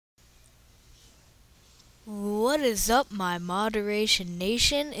What is up, my moderation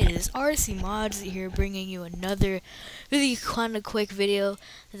nation? It is RC Mods here, bringing you another really kind of quick video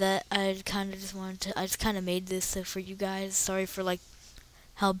that I kind of just wanted to. I just kind of made this for you guys. Sorry for like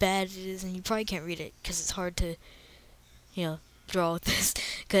how bad it is, and you probably can't read it because it's hard to, draw with this.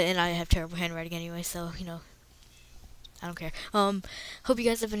 And I have terrible handwriting anyway, so I don't care. Hope you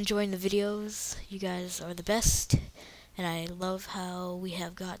guys have been enjoying the videos. You guys are the best. And I love how we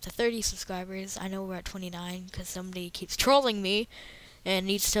have got to 30 subscribers. I know we're at 29 because somebody keeps trolling me and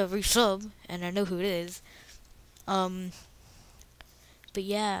needs to resub, and I know who it is. But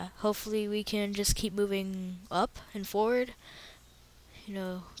yeah, hopefully we can just keep moving up and forward,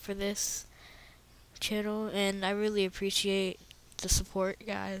 for this channel. And I really appreciate the support,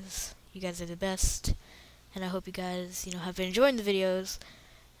 guys. You guys are the best. And I hope you guys, have been enjoying the videos.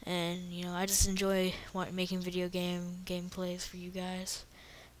 And I just enjoy making video gameplays for you guys.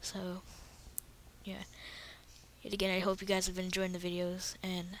 So yeah, yet again, I hope you guys have been enjoying the videos,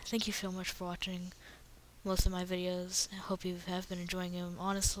 and thank you so much for watching most of my videos. I hope you have been enjoying them,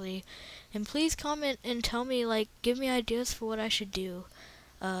 honestly. And please comment and tell me, give me ideas for what I should do,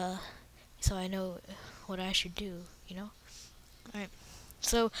 so I know what I should do. Alright,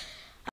 so